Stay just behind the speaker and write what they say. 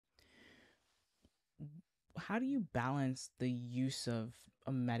how do you balance the use of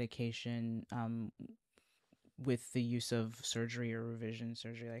a medication with the use of surgery or revision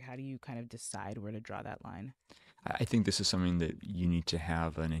surgery? Like, how do you kind of decide where to draw that line? I think this is something that you need to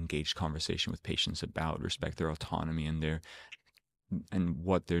have an engaged conversation with patients about, respect their autonomy and their and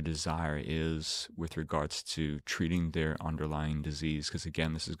what their desire is with regards to treating their underlying disease. Because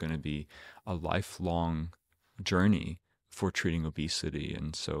again, this is going to be a lifelong journey for treating obesity.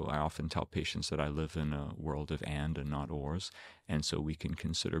 And so I often tell patients that I live in a world of and not ors. And so we can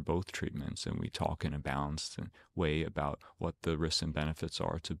consider both treatments and we talk in a balanced way about what the risks and benefits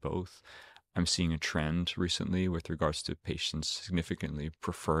are to both. I'm seeing a trend recently with regards to patients significantly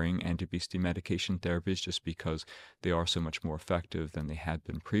preferring anti-obesity medication therapies just because they are so much more effective than they had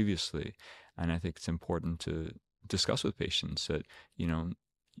been previously. And I think it's important to discuss with patients that,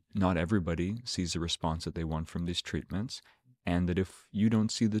 not everybody sees the response that they want from these treatments. And that if you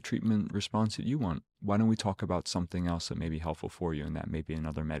don't see the treatment response that you want, why don't we talk about something else that may be helpful for you? And that may be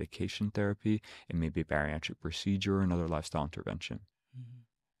another medication therapy, it may be a bariatric procedure, or another lifestyle intervention. Mhm.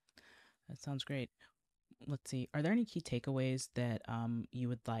 That sounds great. Let's see. Are there any key takeaways that you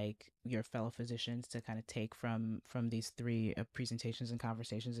would like your fellow physicians to kind of take from these three presentations and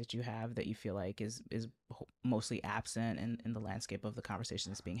conversations that you have that you feel like is mostly absent in the landscape of the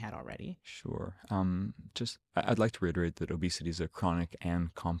conversation that's being had already? Sure. I'd like to reiterate that obesity is a chronic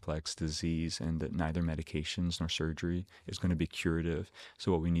and complex disease, and that neither medications nor surgery is going to be curative.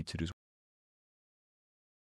 So what we need to do is